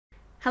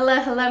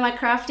Hello my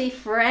crafty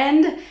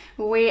friend.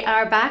 We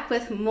are back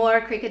with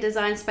more Cricut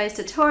Design Space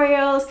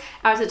tutorials.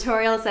 Our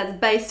tutorials that's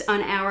based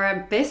on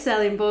our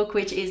best-selling book,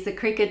 which is the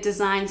Cricut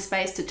Design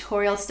Space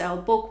tutorial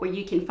style book, where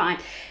you can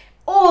find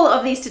all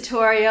of these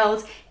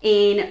tutorials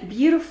in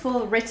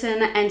beautiful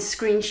written and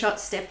screenshot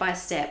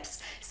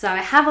step-by-steps. So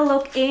have a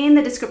look in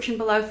the description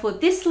below for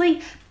this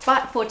link,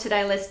 but for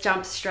today, let's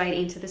jump straight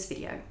into this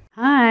video.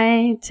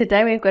 Hi,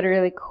 today we've got a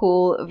really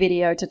cool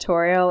video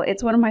tutorial.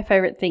 It's one of my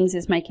favorite things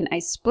is making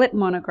a split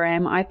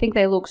monogram. I think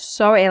they look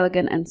so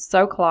elegant and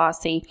so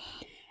classy,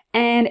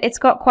 and it's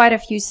got quite a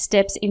few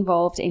steps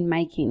involved in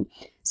making.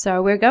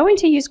 So we're going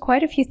to use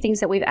quite a few things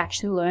that we've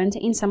actually learned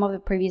in some of the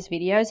previous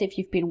videos if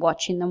you've been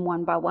watching them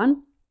one by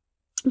one.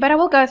 But I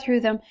will go through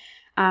them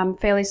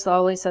fairly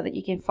slowly so that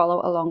you can follow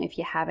along if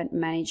you haven't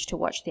managed to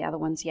watch the other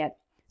ones yet.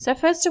 So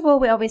first of all,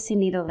 we obviously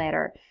need a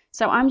letter.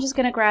 So I'm just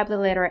going to grab the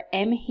letter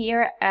M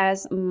here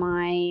as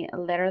my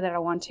letter that I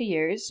want to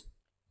use.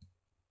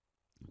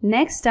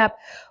 Next up,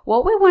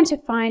 what we want to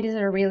find is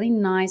a really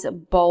nice,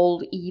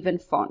 bold, even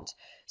font.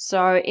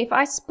 So if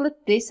I split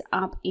this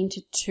up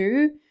into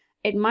two,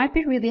 it might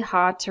be really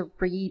hard to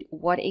read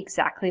what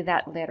exactly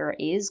that letter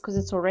is because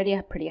it's already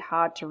pretty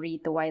hard to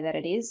read the way that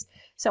it is.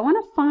 So I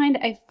want to find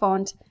a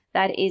font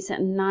that is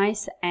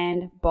nice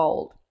and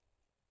bold.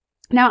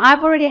 Now,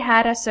 I've already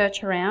had a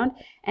search around,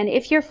 and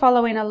if you're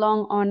following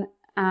along on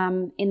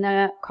in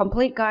the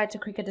Complete Guide to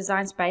Cricut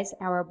Design Space,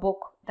 our book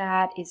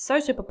that is so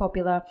super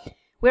popular,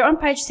 we're on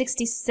page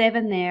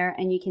 67 there,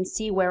 and you can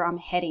see where I'm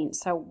heading.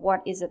 So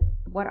what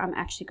I'm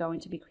actually going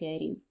to be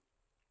creating.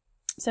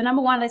 So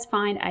number one, let's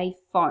find a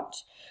font.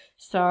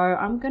 So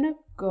I'm going to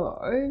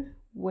go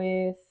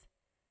with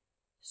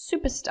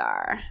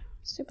Superstar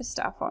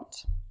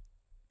font,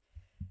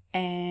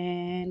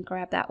 and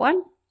grab that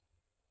one.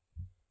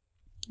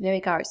 There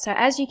we go. So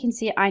as you can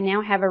see, I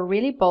now have a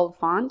really bold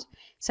font.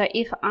 So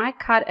if I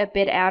cut a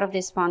bit out of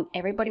this font,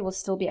 everybody will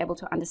still be able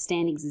to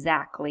understand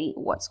exactly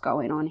what's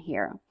going on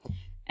here.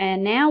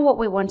 And now what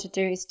we want to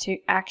do is to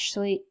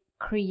actually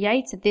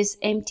create this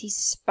empty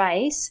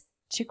space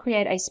to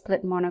create a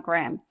split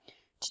monogram.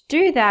 To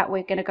do that,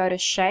 we're going to go to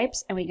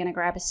Shapes and we're going to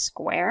grab a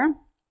square.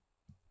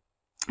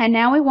 And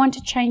now we want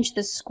to change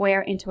the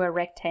square into a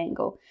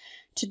rectangle.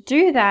 To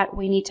do that,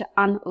 we need to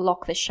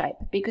unlock the shape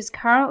because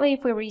currently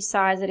if we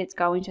resize it, it's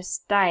going to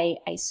stay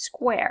a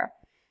square.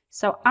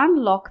 So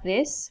unlock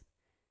this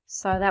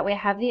so that we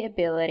have the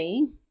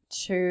ability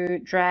to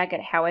drag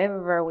it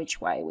however which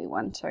way we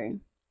want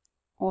to.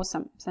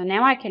 Awesome. So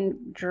now I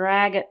can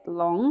drag it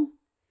long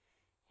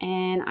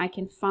and I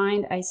can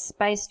find a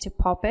space to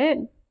pop it.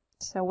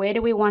 So where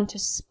do we want to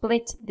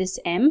split this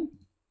M?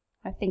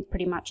 I think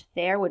pretty much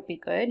there would be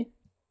good.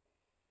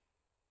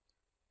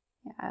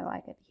 Yeah, I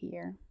like it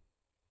here.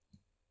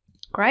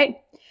 Great.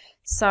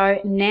 So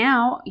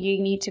now you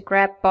need to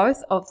grab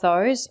both of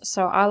those.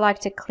 So I like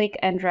to click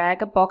and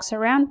drag a box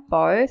around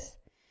both,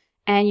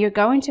 and you're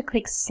going to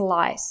click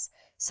slice.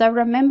 So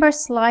remember,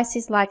 slice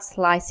is like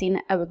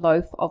slicing a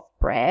loaf of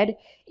bread.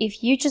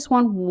 If you just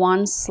want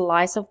one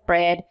slice of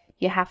bread,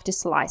 you have to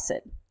slice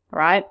it,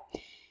 right?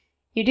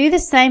 You do the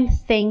same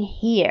thing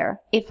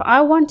here. If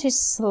I want to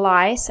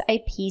slice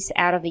a piece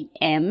out of the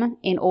M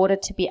in order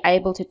to be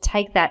able to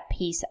take that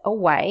piece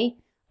away,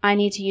 I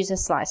need to use a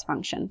slice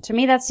function. To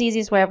me, that's the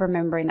easiest way of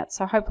remembering it.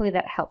 So hopefully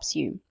that helps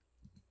you.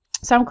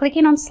 So I'm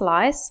clicking on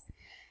slice,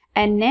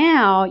 and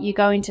now you're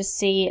going to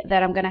see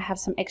that I'm going to have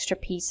some extra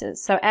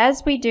pieces. So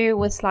as we do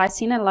with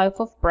slicing a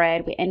loaf of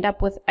bread, we end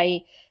up with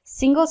a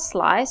single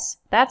slice.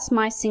 That's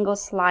my single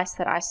slice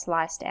that I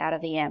sliced out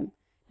of the M.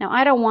 Now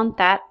I don't want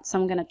that, so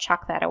I'm going to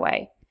chuck that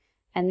away.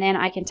 And then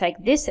I can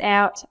take this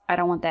out. I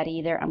don't want that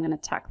either. I'm going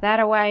to tuck that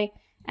away.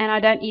 And I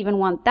don't even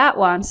want that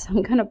one, so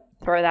I'm going to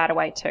throw that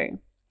away too.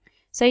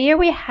 So here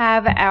we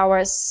have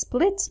our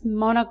split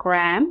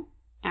monogram,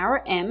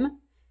 our M,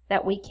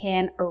 that we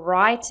can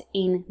write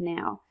in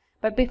now.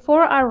 But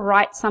before I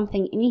write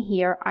something in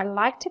here, I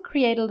like to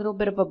create a little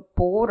bit of a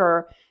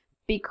border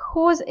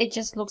because it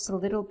just looks a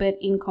little bit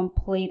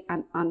incomplete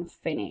and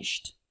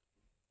unfinished.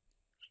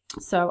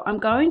 So I'm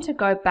going to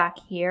go back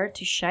here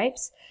to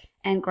Shapes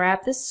and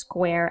grab the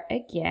square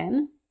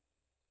again.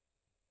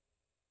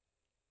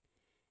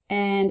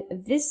 And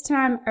this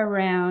time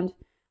around,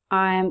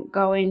 I'm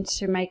going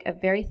to make a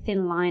very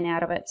thin line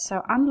out of it.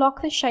 So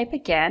unlock the shape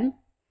again,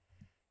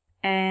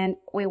 and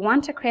we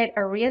want to create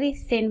a really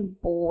thin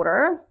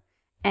border,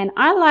 and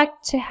I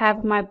like to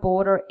have my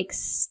border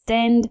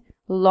extend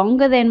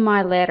longer than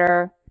my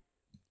letter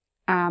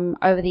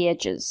over the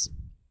edges.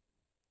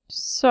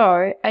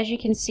 So as you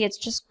can see, it's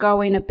just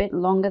going a bit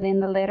longer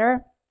than the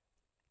letter.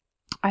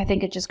 I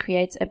think it just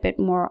creates a bit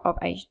more of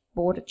a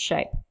bordered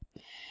shape.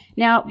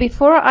 Now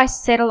before I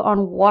settle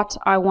on what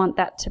I want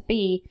that to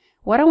be,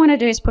 what I want to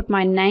do is put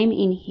my name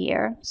in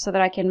here so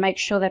that I can make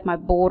sure that my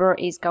border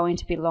is going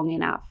to be long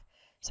enough.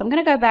 So I'm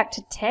going to go back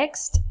to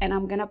text and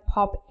I'm going to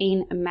pop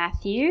in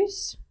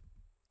Matthews.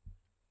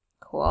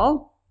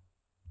 Cool.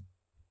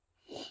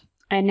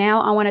 And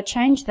now I want to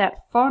change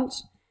that font.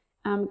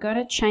 I'm going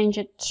to change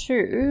it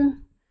to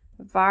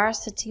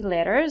Varsity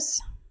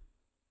Letters.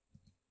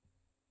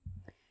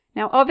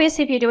 Now,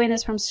 obviously, if you're doing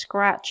this from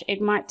scratch,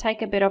 it might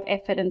take a bit of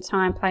effort and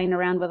time playing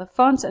around with the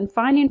fonts and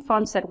finding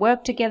fonts that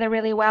work together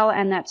really well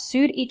and that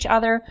suit each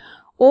other,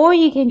 or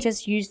you can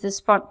just use this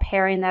font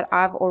pairing that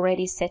I've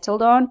already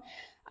settled on.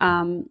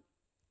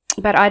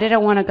 But I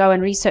didn't want to go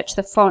and research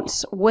the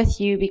fonts with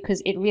you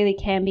because it really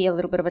can be a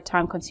little bit of a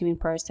time-consuming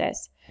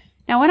process.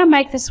 Now, I want to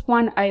make this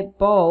one a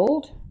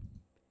bold,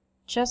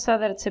 just so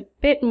that it's a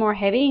bit more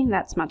heavy.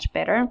 That's much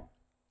better.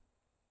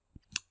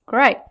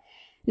 Great.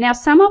 Now,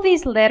 some of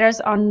these letters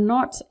are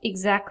not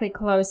exactly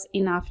close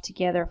enough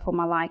together for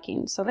my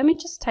liking. So let me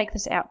just take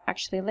this out.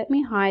 Actually, let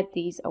me hide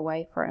these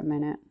away for a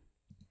minute.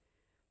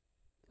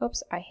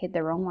 Oops, I hid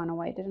the wrong one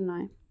away, didn't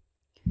I?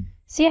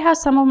 See how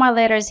some of my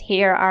letters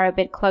here are a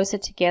bit closer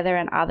together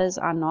and others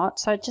are not?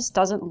 So it just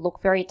doesn't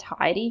look very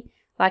tidy.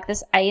 Like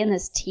this A and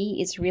this T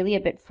is really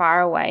a bit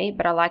far away,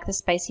 but I like the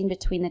spacing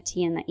between the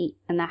T and the E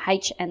and the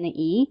H and the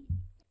E.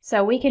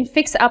 So we can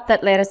fix up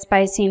that letter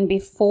spacing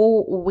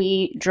before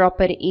we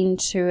drop it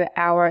into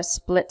our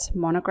split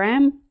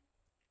monogram.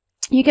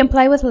 You can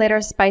play with letter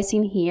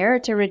spacing here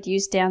to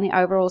reduce down the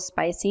overall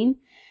spacing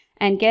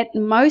and get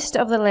most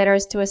of the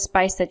letters to a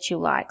space that you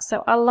like.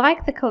 So I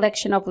like the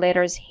collection of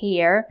letters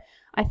here.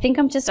 I think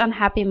I'm just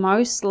unhappy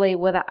mostly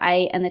with the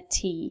A and the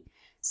T.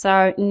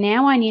 So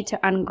now I need to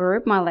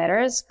ungroup my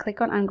letters.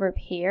 Click on ungroup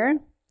here.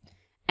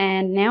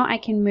 And now I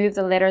can move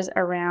the letters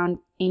around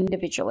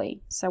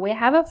individually. So we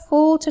have a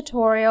full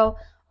tutorial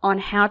on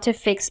how to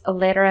fix a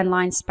letter and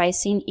line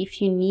spacing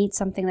if you need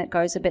something that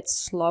goes a bit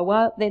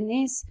slower than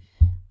this.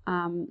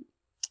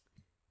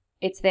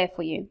 It's there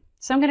for you.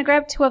 So I'm going to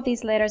grab two of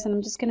these letters and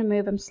I'm just going to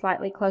move them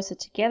slightly closer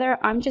together.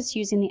 I'm just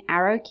using the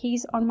arrow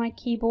keys on my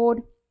keyboard.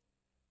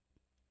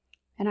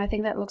 And I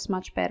think that looks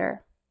much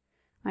better.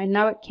 I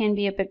know it can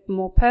be a bit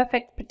more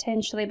perfect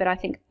potentially, but I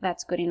think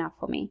that's good enough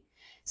for me.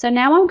 So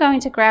now I'm going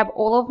to grab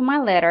all of my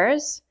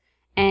letters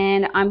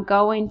and I'm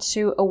going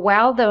to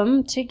weld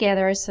them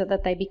together so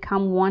that they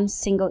become one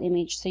single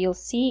image. So you'll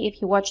see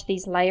if you watch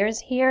these layers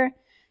here,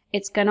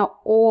 it's going to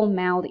all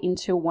meld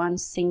into one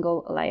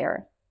single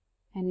layer.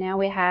 And now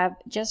we have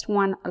just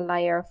one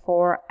layer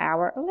for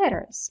our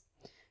letters.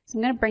 So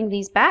I'm going to bring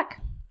these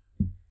back.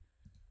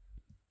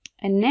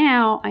 And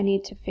now I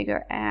need to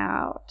figure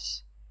out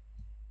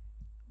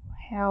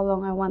how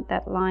long I want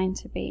that line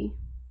to be.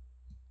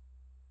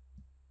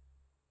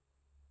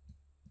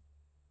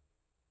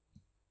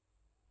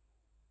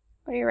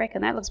 What do you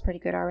reckon? That looks pretty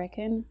good, I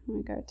reckon. I'm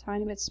going to go a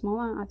tiny bit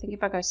smaller. I think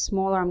if I go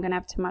smaller, I'm going to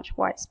have too much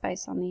white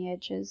space on the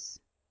edges.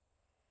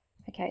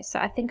 Okay, so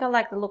I think I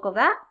like the look of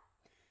that.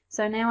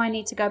 So now I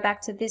need to go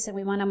back to this and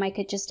we want to make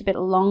it just a bit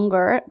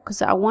longer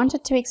because I want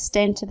it to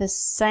extend to the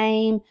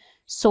same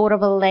sort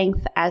of a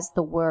length as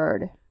the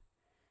word.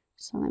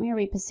 So let me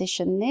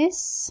reposition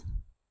this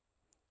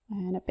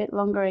and a bit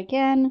longer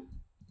again.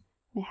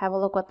 Let me have a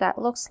look what that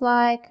looks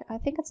like. I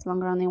think it's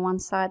longer on the one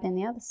side than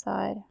the other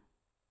side.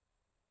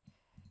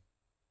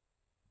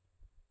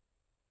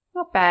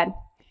 Not bad.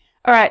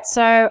 All right,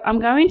 so I'm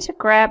going to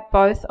grab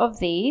both of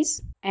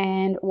these.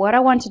 And what I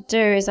want to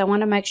do is I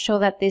want to make sure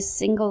that this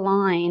single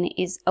line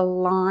is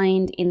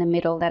aligned in the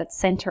middle, that it's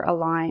center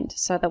aligned,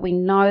 so that we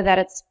know that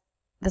it's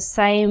the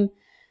same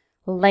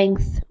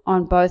length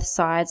on both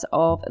sides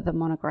of the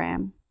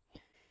monogram.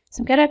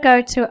 So I'm going to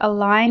go to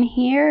align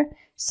here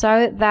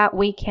so that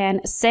we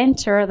can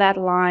center that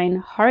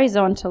line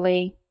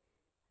horizontally.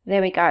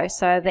 There we go.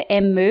 So the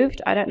M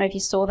moved. I don't know if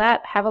you saw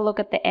that. Have a look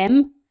at the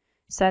M.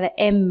 So the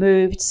M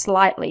moved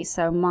slightly,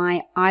 so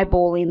my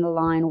eyeball in the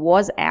line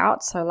was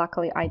out, so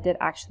luckily I did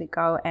actually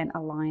go and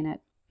align it.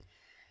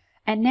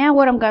 And now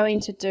what I'm going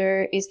to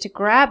do is to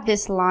grab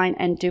this line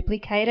and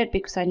duplicate it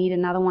because I need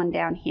another one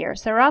down here.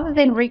 So rather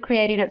than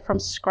recreating it from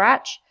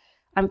scratch,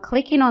 I'm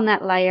clicking on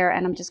that layer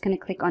and I'm just going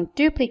to click on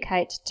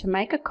duplicate to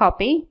make a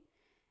copy.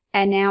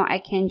 And now I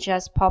can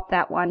just pop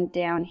that one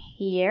down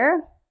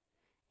here.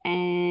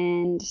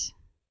 And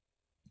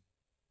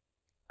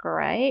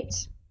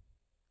great.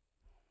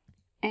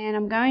 And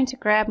I'm going to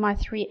grab my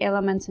three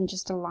elements and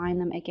just align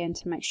them again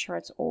to make sure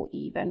it's all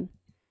even.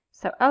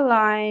 So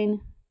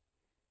align,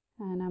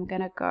 and I'm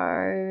going to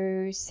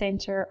go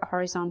center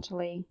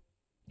horizontally.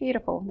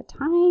 Beautiful, the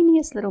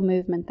tiniest little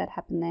movement that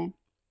happened there.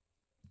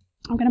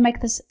 I'm going to make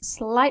this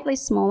slightly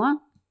smaller.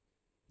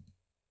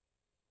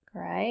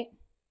 Great.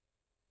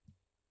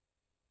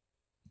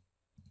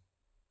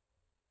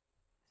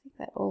 I think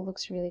that all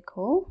looks really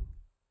cool.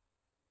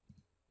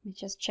 Let me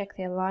just check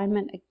the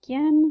alignment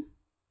again.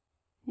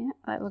 Yeah,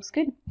 that looks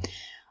good.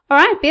 All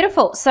right,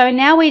 beautiful. So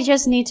now we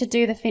just need to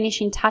do the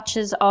finishing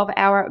touches of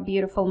our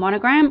beautiful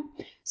monogram.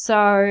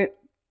 So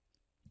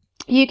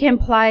you can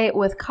play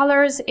with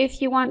colors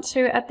if you want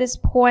to at this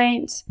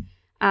point.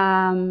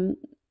 And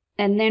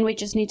then we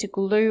just need to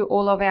glue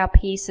all of our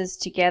pieces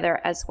together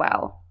as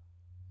well.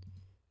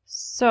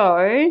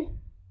 So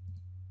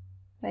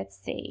let's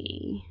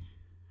see.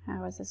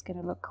 How is this going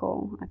to look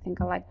cool? I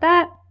think I like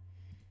that.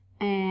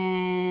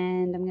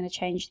 And I'm going to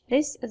change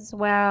this as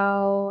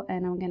well,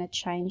 and I'm going to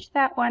change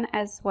that one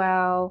as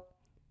well.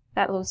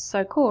 That looks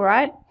so cool,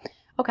 right?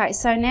 Okay,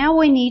 so now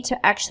we need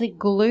to actually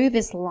glue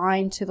this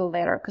line to the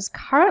letter, because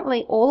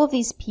currently all of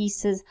these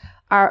pieces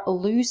are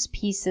loose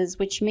pieces,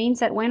 which means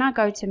that when I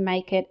go to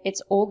make it, it's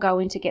all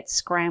going to get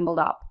scrambled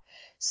up.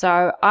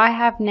 So I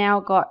have now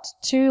got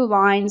 2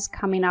 lines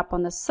coming up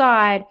on the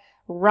side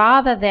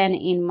rather than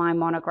in my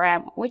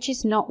monogram, which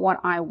is not what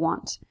I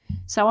want.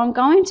 So I'm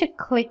going to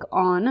click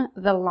on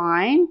the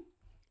line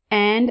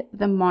and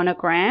the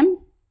monogram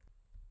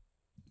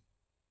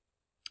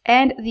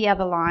and the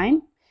other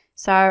line.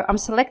 So I'm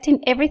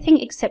selecting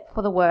everything except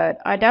for the word.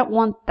 I don't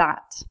want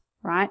that,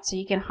 right? So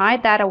you can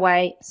hide that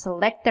away,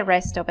 select the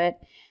rest of it.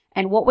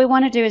 And what we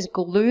want to do is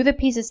glue the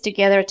pieces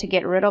together to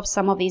get rid of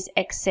some of these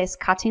excess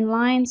cutting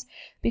lines,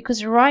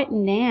 because right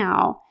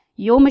now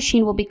your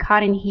machine will be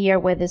cutting here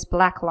where this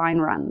black line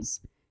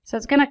runs. So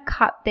it's going to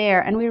cut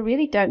there, and we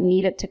really don't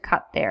need it to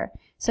cut there.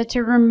 So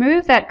to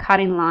remove that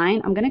cutting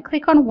line, I'm going to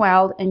click on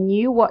weld and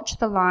you watch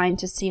the line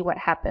to see what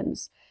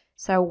happens.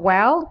 So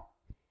weld,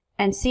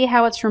 and see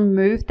how it's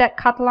removed that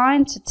cut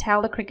line to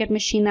tell the Cricut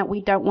machine that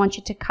we don't want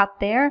you to cut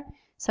there.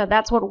 So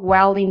that's what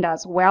welding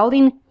does.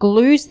 Welding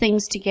glues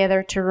things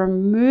together to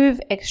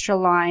remove extra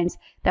lines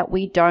that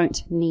we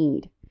don't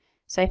need.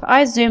 So if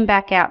I zoom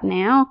back out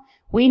now,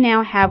 we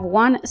now have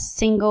one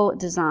single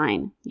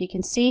design. You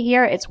can see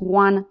here it's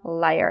one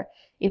layer.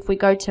 If we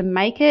go to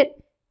make it,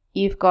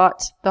 you've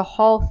got the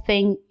whole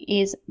thing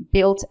is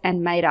built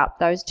and made up.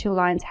 Those 2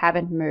 lines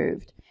haven't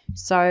moved.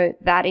 So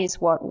that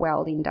is what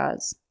welding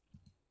does.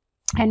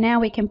 And now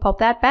we can pop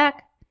that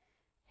back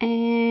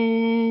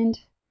and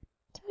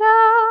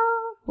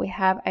ta-da! We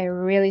have a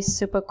really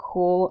super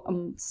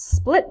cool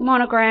split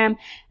monogram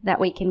that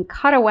we can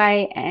cut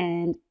away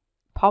and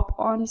pop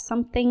on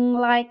something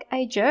like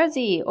a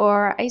jersey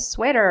or a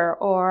sweater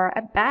or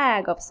a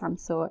bag of some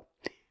sort.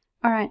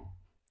 All right,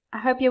 I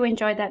hope you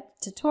enjoyed that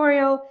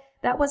tutorial.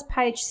 That was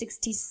page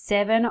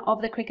 67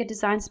 of the Cricut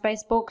Design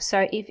Space book.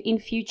 So if in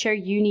future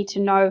you need to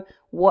know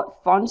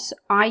what fonts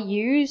I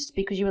used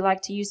because you would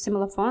like to use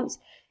similar fonts,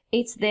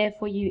 it's there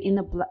for you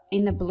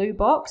in the blue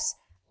box.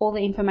 All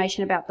the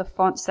information about the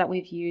fonts that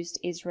we've used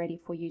is ready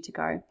for you to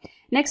go.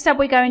 Next up,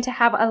 we're going to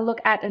have a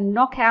look at a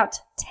knockout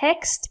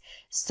text.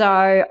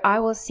 So I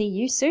will see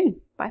you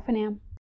soon. Bye for now.